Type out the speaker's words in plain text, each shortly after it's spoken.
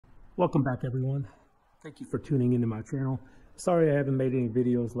Welcome back, everyone. Thank you for tuning into my channel. Sorry I haven't made any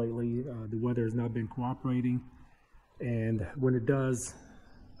videos lately. The weather has not been cooperating, and when it does,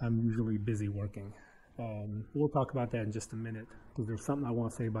 I'm usually busy working. We'll talk about that in just a minute because there's something I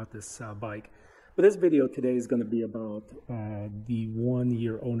want to say about this bike. But this video today is going to be about the 1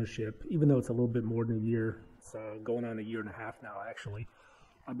 year ownership, even though it's a little bit more than a year. It's going on a year and a half now, actually.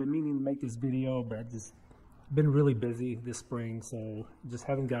 I've been meaning to make this video, but I've just been really busy this spring, so just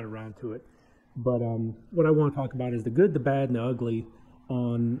haven't got around to it. But what I want to talk about is the good, the bad, and the ugly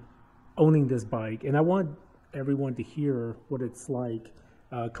on owning this bike. And I want everyone to hear what it's like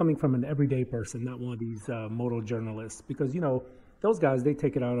coming from an everyday person, not one of these moto journalists. Because, you know, those guys, they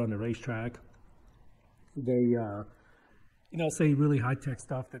take it out on the racetrack. They, you know, say really high-tech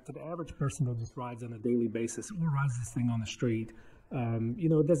stuff that to the average person that just rides on a daily basis or rides this thing on the street, you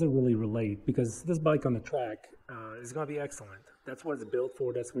know, it doesn't really relate, because this bike on the track is going to be excellent. That's what it's built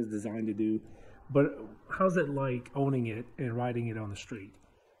for. That's what it's designed to do. But how's it like owning it and riding it on the street?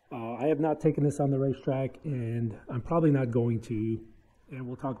 I have not taken this on the racetrack, and I'm probably not going to, and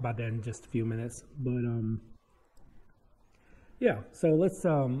we'll talk about that in just a few minutes. But yeah, so let's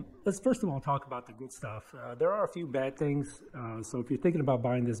first of all talk about the good stuff. There are a few bad things, so if you're thinking about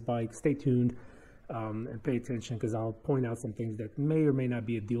buying this bike, stay tuned and pay attention, because I'll point out some things that may or may not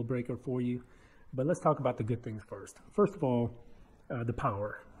be a deal breaker for you. But let's talk about the good things first. First of all, the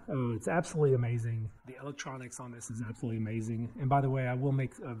power. It's absolutely amazing. The electronics on this is absolutely amazing. And by the way, I will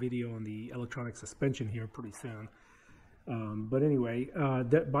make a video on the electronic suspension here pretty soon. But anyway,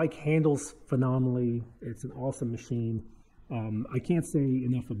 that bike handles phenomenally. It's an awesome machine. I can't say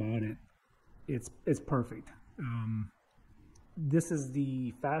enough about it. It's perfect. This is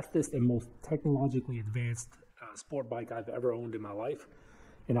the fastest and most technologically advanced sport bike I've ever owned in my life.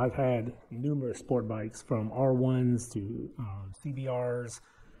 And I've had numerous sport bikes, from R1s to CBRs.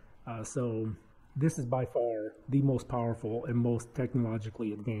 So this is by far the most powerful and most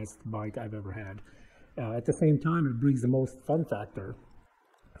technologically advanced bike I've ever had. At the same time, it brings the most fun factor.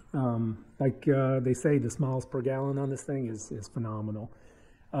 Like they say, the miles per gallon on this thing is phenomenal.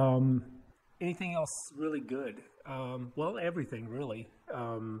 Anything else really good? Well, everything really.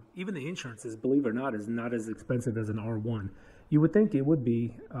 Even the insurances, believe it or not, is not as expensive as an R1. You would think it would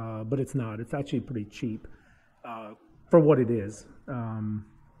be, but it's not. It's actually pretty cheap for what it is.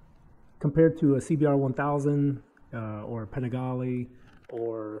 Compared to a CBR 1000 or a Panigale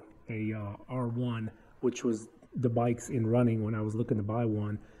or a R1, which was the bikes in running when I was looking to buy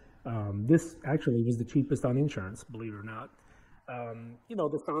one, this actually was the cheapest on insurance, believe it or not. You know,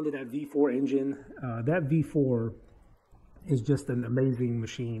 they founded that V4 engine. That V4 is just an amazing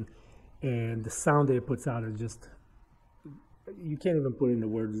machine, and the sound that it puts out is just, you can't even put it into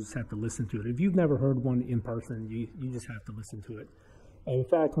words. You just have to listen to it. If you've never heard one in person, you just have to listen to it. And in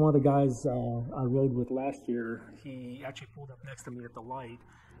fact, one of the guys I rode with last year, he actually pulled up next to me at the light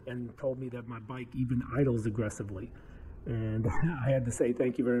and told me that my bike even idles aggressively. And I had to say,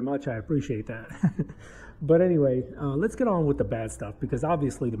 thank you very much. I appreciate that. But anyway, let's get on with the bad stuff, because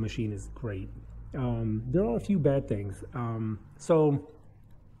obviously the machine is great. There are a few bad things. So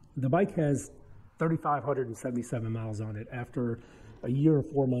the bike has 3,577 miles on it after a year or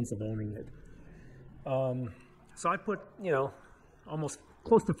 4 months of owning it. So I put, you know, almost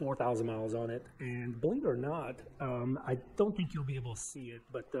close to 4,000 miles on it. And believe it or not, I don't think you'll be able to see it,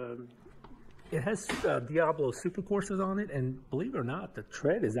 but it has Diablo super courses on it, and believe it or not, the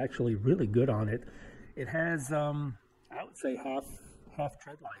tread is actually really good on it. It has, I would say, half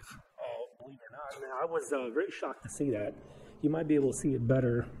tread life. Believe it or not, I mean, I was very shocked to see that. You might be able to see it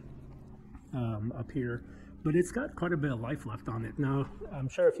better up here, but it's got quite a bit of life left on it. Now, I'm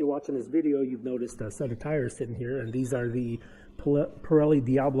sure if you're watching this video, you've noticed a set of tires sitting here, and these are the Pirelli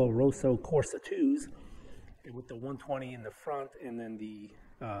Diablo Rosso Corsa 2s with the 120 in the front and then the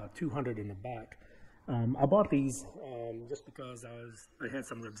 200 in the back. I bought these just because I had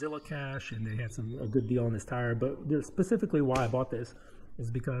some Revzilla cash, and they had a good deal on this tire. But specifically why I bought this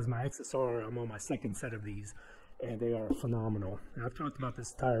is because my XSR, I'm on my second set of these, and they are phenomenal. Now, I've talked about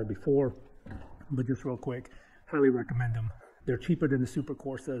this tire before, but just real quick, highly recommend them. They're cheaper than the Super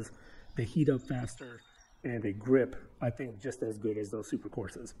Corsas, they heat up faster, and they grip, I think, just as good as those Super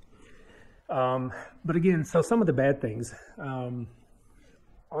Corsas. But again, so some of the bad things.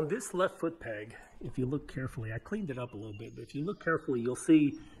 On this left foot peg, if you look carefully, I cleaned it up a little bit, but if you look carefully, you'll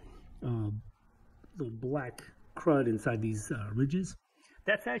see the black crud inside these ridges.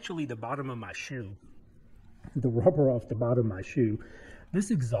 That's actually the bottom of my shoe, the rubber off the bottom of my shoe.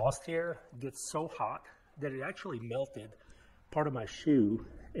 This exhaust here gets so hot that it actually melted part of my shoe,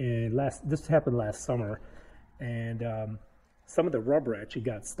 and this happened last summer, and some of the rubber actually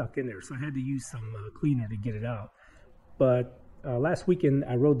got stuck in there, so I had to use some cleaner to get it out. But last weekend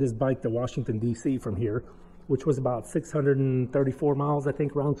I rode this bike to Washington D.C. from here, which was about 634 miles, I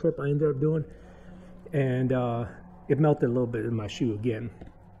think, round trip I ended up doing, and it melted a little bit in my shoe again.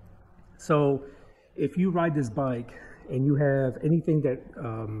 So if you ride this bike and you have anything that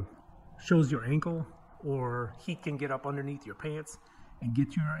shows your ankle, or heat can get up underneath your pants and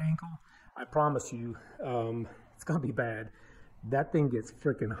get to your ankle, I promise you, it's gonna be bad. That thing gets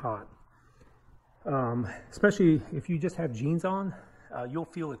freaking hot. Especially if you just have jeans on, you'll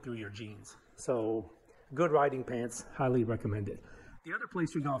feel it through your jeans. So good riding pants, highly recommended. The other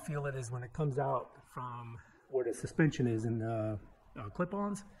place you're gonna feel it is when it comes out from where the suspension is in the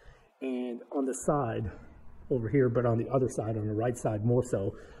clip-ons, and on the side over here, but on the other side, on the right side more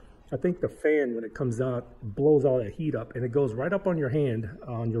so. I think the fan, when it comes out, blows all that heat up, and it goes right up on your hand,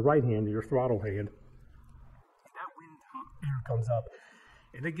 on your right hand, your throttle hand. That wind air comes up,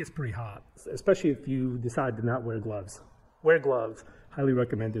 and it gets pretty hot, especially if you decide to not wear gloves. Wear gloves, highly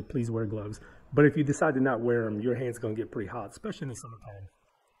recommended, please wear gloves. But if you decide to not wear them, your hand's gonna get pretty hot, especially in the summertime.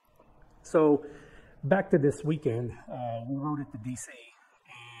 So back to this weekend, we rode it to DC,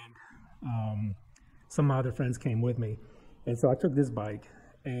 and some of my other friends came with me. And so I took this bike,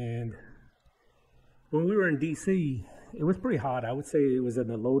 and when we were in DC, it was pretty hot. I would say it was in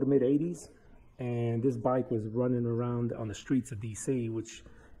the low to mid 80s, and this bike was running around on the streets of DC, which,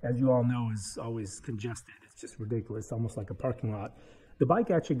 as you all know, is always congested. It's just ridiculous, almost like a parking lot. The bike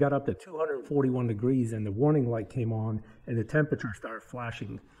actually got up to 241 degrees, and the warning light came on, and the temperature started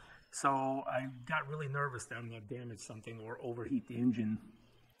flashing. So I got really nervous that I'm going to damage something or overheat the engine.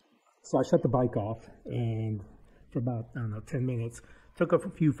 So I shut the bike off, and for about, I don't know, 10 minutes, took a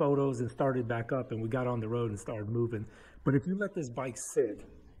few photos and started back up, and we got on the road and started moving. But if you let this bike sit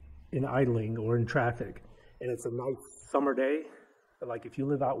in idling or in traffic, and it's a nice summer day, like if you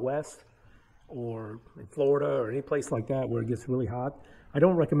live out west or in Florida or any place like that where it gets really hot, I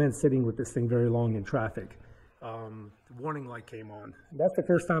don't recommend sitting with this thing very long in traffic. The warning light came on. That's the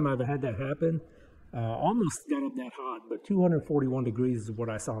first time I've ever had that happen. Almost got up that hot, but 241 degrees is what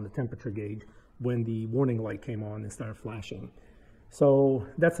I saw on the temperature gauge when the warning light came on and started flashing. So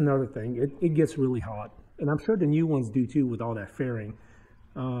that's another thing. It gets really hot, and I'm sure the new ones do too with all that fairing.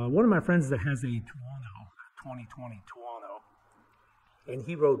 One of my friends that has a Tuono, 2020 Tuono, and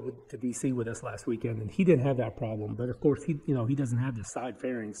he rode to DC with us last weekend, and he didn't have that problem. But of course, he doesn't have the side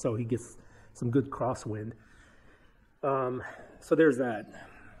fairing, so he gets some good crosswind. So there's that.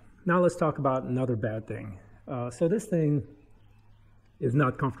 Now let's talk about another bad thing. So this thing is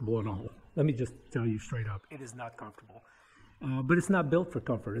not comfortable at all. Let me just tell you straight up, it is not comfortable. But it's not built for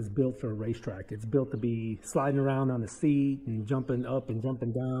comfort. It's built for a racetrack. It's built to be sliding around on the seat and jumping up and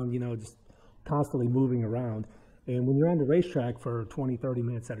jumping down, just constantly moving around. And when you're on the racetrack for 20, 30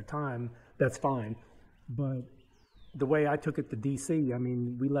 minutes at a time, that's fine. But the way I took it to DC, I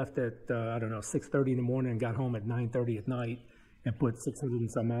mean, we left at, 6:30 in the morning and got home at 9:30 at night and put 600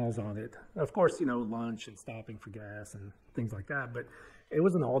 and some miles on it. Of course, lunch and stopping for gas and things like that. But it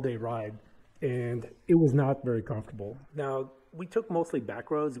was an all-day ride, and it was not very comfortable. Now, we took mostly back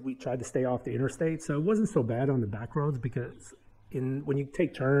roads. We tried to stay off the interstate, so it wasn't so bad on the back roads, because when you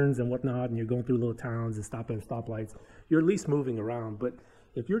take turns and whatnot, and you're going through little towns and stopping at stoplights, you're at least moving around. But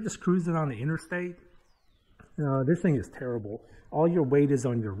if you're just cruising on the interstate, this thing is terrible. All your weight is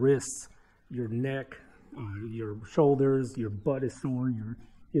on your wrists, your neck, your shoulders, your butt is sore, your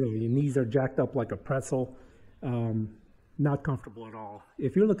knees are jacked up like a pretzel. Not comfortable at all.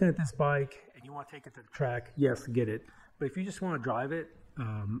 If you're looking at this bike and you want to take it to the track, yes, get it. But if you just want to drive it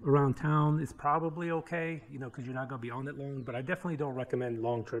around town, it's probably okay, because you're not going to be on it long. But I definitely don't recommend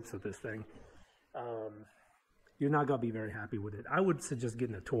long trips with this thing. You're not going to be very happy with it. I would suggest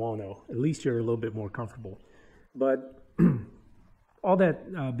getting a Tuono. At least you're a little bit more comfortable. But all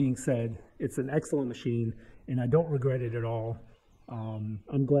that being said, it's an excellent machine, and I don't regret it at all.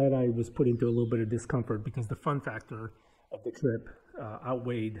 I'm glad I was put into a little bit of discomfort, because the fun factor of the trip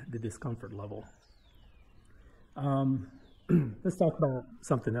outweighed the discomfort level. Let's talk about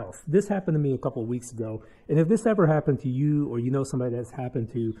something else. This happened to me a couple of weeks ago, and if this ever happened to you, or somebody that's happened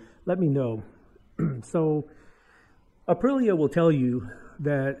to, let me know. So Aprilia will tell you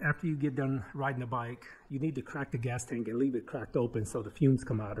that after you get done riding a bike, you need to crack the gas tank and leave it cracked open so the fumes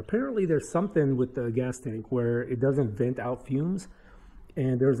come out. Apparently there's something with the gas tank where it doesn't vent out fumes,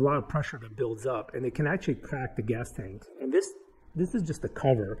 and there's a lot of pressure that builds up, and it can actually crack the gas tank. And this is just a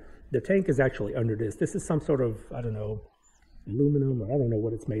cover. The tank is actually under this. This is some sort of, I don't know, aluminum, or I don't know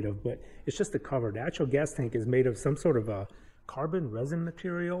what it's made of, but it's just a cover. The actual gas tank is made of some sort of a carbon resin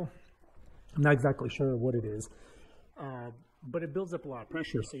material. I'm not exactly sure what it is. but it builds up a lot of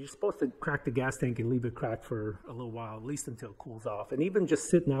pressure. So you're supposed to crack the gas tank and leave it cracked for a little while, at least until it cools off. And even just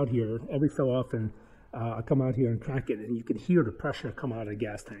sitting out here, every so often, I come out here and crack it, and you can hear the pressure come out of the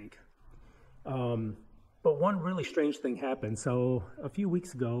gas tank. But one really strange thing happened. So a few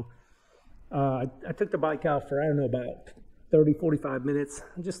weeks ago, I took the bike out for, I don't know, about 30, 45 minutes,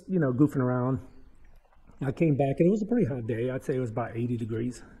 just, goofing around. I came back, and it was a pretty hot day. I'd say it was about 80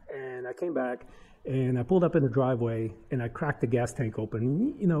 degrees. And I came back, and I pulled up in the driveway, and I cracked the gas tank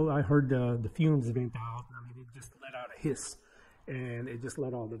open. I heard the fumes vent out. I mean, it just let out a hiss, and it just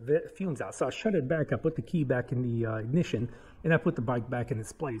let all the fumes out. So I shut it back. I put the key back in the ignition, and I put the bike back in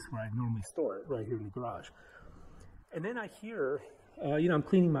its place where I normally store it, right here in the garage. And then I hear, I'm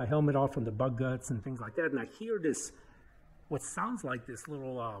cleaning my helmet off from the bug guts and things like that, and I hear this, what sounds like this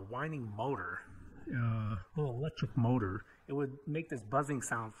little whining motor, little electric motor. It would make this buzzing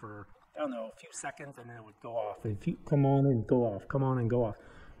sound for, I don't know, a few seconds, and then it would go off. And come on and go off, come on and go off.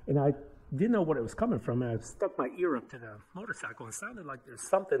 And I didn't know what it was coming from, and I stuck my ear up to the motorcycle, and it sounded like there's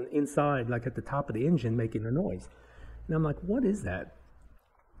something inside, like at the top of the engine, making a noise. And I'm like, what is that?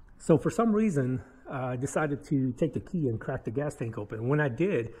 So for some reason, I decided to take the key and crack the gas tank open. When I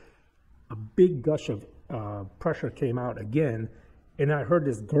did, a big gush of pressure came out again, and I heard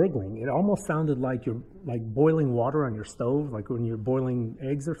this gurgling. It almost sounded like you're boiling water on your stove, like when you're boiling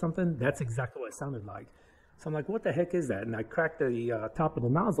eggs or something. That's exactly what it sounded like. So I'm like, what the heck is that? And I cracked the top of the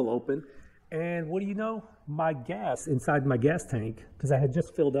nozzle open, and what do you know? My gas inside my gas tank, because I had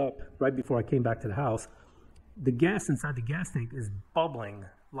just filled up right before I came back to the house, the gas inside the gas tank is bubbling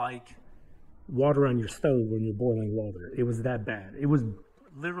like water on your stove when you're boiling water. It was that bad. It was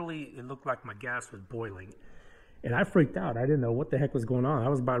literally, it looked like my gas was boiling. And I freaked out. I didn't know what the heck was going on. I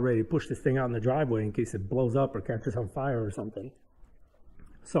was about ready to push this thing out in the driveway in case it blows up or catches on fire or something.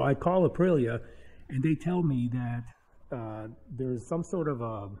 So I call Aprilia, and they tell me that there's some sort of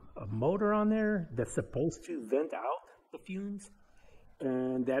a motor on there that's supposed to vent out the fumes.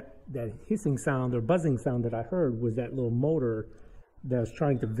 And that hissing sound or buzzing sound that I heard was that little motor that was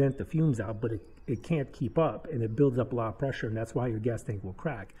trying to vent the fumes out, but it can't keep up, and it builds up a lot of pressure, and that's why your gas tank will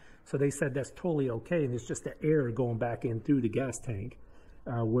crack. So they said that's totally okay, and it's just the air going back in through the gas tank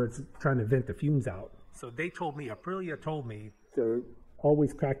where it's trying to vent the fumes out. So they told me, Aprilia told me, to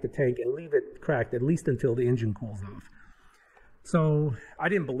always crack the tank and leave it cracked at least until the engine cools off. So I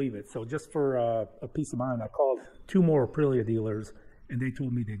didn't believe it. So just for a peace of mind, I called 2 more Aprilia dealers, and they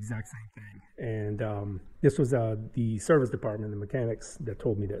told me the exact same thing. And this was the service department, the mechanics, that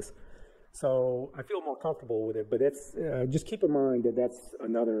told me this. So I feel more comfortable with it, but it's just keep in mind that that's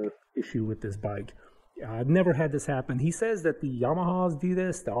another issue with this bike. I've never had this happen. He says that the Yamahas do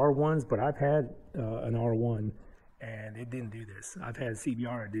this, the R1s, but I've had an R1 and it didn't do this. I've had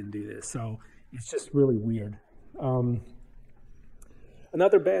CBR, it didn't do this. So it's just really weird.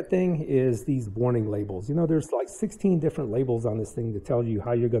 Another bad thing is these warning labels. There's like 16 different labels on this thing that tell you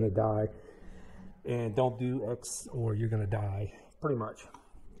how you're going to die, and don't do X or you're going to die, pretty much.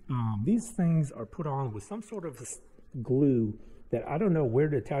 These things are put on with some sort of glue that I don't know where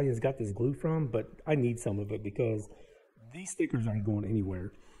the Italians got this glue from, but I need some of it because these stickers aren't going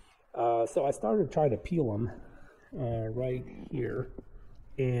anywhere. So I started trying to peel them right here,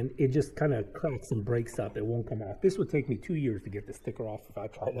 and it just kind of cracks and breaks up. It won't come off. This would take me 2 years to get the sticker off if I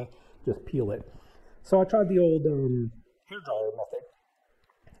try to just peel it. So I tried the old hairdryer method.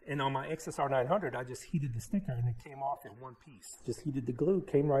 And on my XSR 900, I just heated the sticker, and it came off in one piece. Just heated the glue,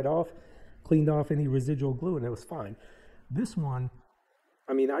 came right off, cleaned off any residual glue, and it was fine. This one,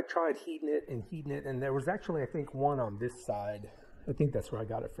 I mean, I tried heating it, and there was actually, I think, one on this side. I think that's where I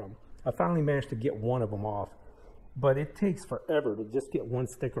got it from. I finally managed to get one of them off, but it takes forever to just get one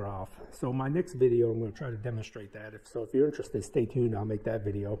sticker off. So my next video, I'm going to try to demonstrate that. If you're interested, stay tuned. I'll make that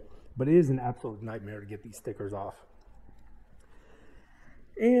video. But it is an absolute nightmare to get these stickers off.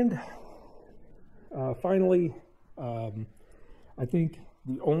 And finally, I think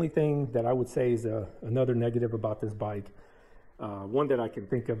the only thing that I would say is another negative about this bike, one that I can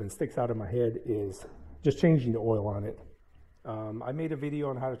think of and sticks out in my head, is just changing the oil on it. I made a video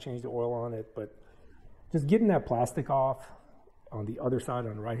on how to change the oil on it, but just getting that plastic off on the other side,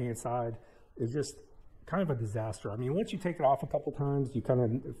 on the right-hand side, is just kind of a disaster. I mean, once you take it off a couple times, you kind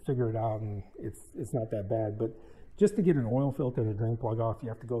of figure it out, and it's not that bad. But just to get an oil filter and a drain plug off, you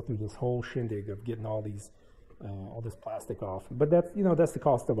have to go through this whole shindig of getting all this plastic off. But that's the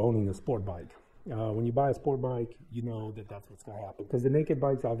cost of owning a sport bike. When you buy a sport bike, you know that that's what's going to happen, because the naked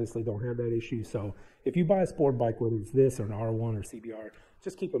bikes obviously don't have that issue. So if you buy a sport bike, whether it's this or an R1 or CBR,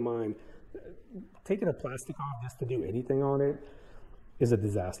 just keep in mind, taking a plastic off just to do anything on it is a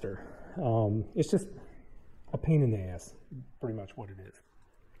disaster. It's just, a pain in the ass, pretty much what it is.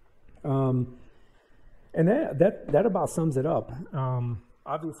 And that about sums it up.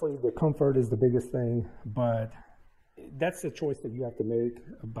 Obviously, the comfort is the biggest thing, but that's the choice that you have to make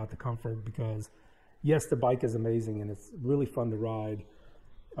about the comfort, because yes, the bike is amazing and it's really fun to ride,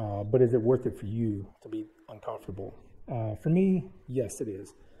 but is it worth it for you to be uncomfortable? For me, yes, it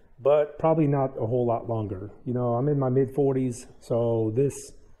is, but probably not a whole lot longer. You know, I'm in my mid-40s, so this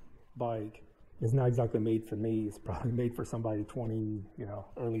bike is not exactly made for me. It's probably made for somebody 20, you know,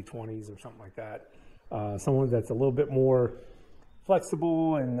 early 20s or something like that. Someone that's a little bit more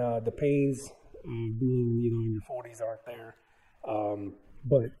flexible, and the pains being, you know, in your 40s aren't there.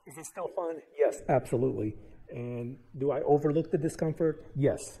 But is it still fun? Yes, absolutely. And do I overlook the discomfort?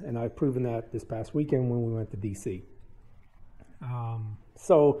 Yes, and I've proven that this past weekend when we went to DC.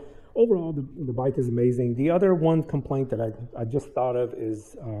 So overall, the bike is amazing. The other one complaint that I just thought of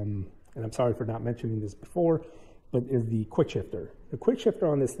is, and I'm sorry for not mentioning this before, but is the quick shifter. The quick shifter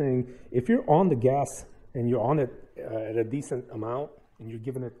on this thing, if you're on the gas and you're on it at a decent amount and you're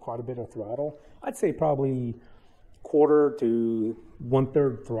giving it quite a bit of throttle, I'd say probably quarter to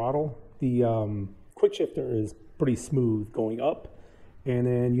 1/3 throttle, the quick shifter is pretty smooth going up, and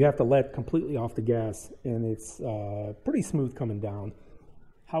then you have to let completely off the gas, and it's pretty smooth coming down.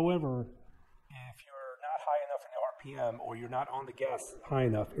 However, if you're not high enough in the RPM, or you're not on the gas high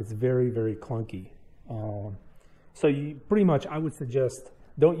enough, it's very, very clunky. So you pretty much, I would suggest,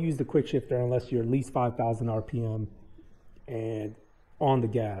 don't use the quick shifter unless you're at least 5,000 RPM and on the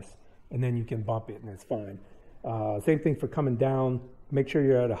gas, and then you can bump it and it's fine. Same thing for coming down. Make sure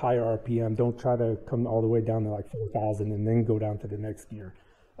you're at a higher RPM. Don't try to come all the way down to like 4,000 and then go down to the next gear.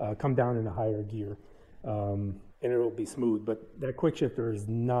 Come down in a higher gear, and it'll be smooth. But that quick shifter is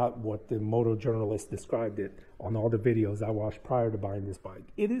not what the moto journalist described it on all the videos I watched prior to buying this bike.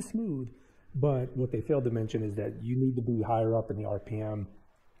 It is smooth, but what they failed to mention is that you need to be higher up in the RPM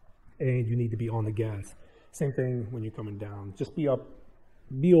and you need to be on the gas. Same thing when you're coming down. Just be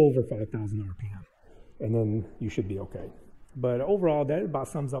over 5,000 RPM, and then you should be okay. But overall, that about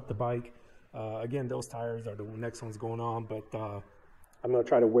sums up the bike. Again, those tires are the next ones going on, but I'm going to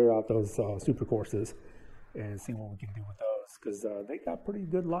try to wear out those super courses and see what we can do with those, because they got pretty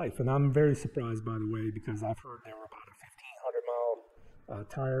good life. And I'm very surprised, by the way, because I've heard they were about a 1,500 mile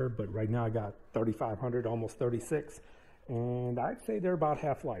tire, but right now I got 3,500, almost 36, and I'd say they're about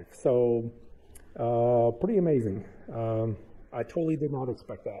half life. So pretty amazing. I totally did not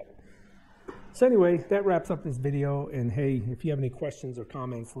expect that. So anyway, that wraps up this video, and hey, if you have any questions or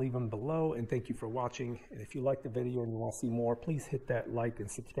comments, leave them below, and thank you for watching. And if you like the video and you want to see more, please hit that like and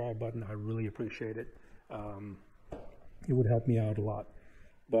subscribe button. I really appreciate it. It would help me out a lot.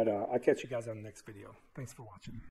 But I'll catch you guys on the next video. Thanks for watching.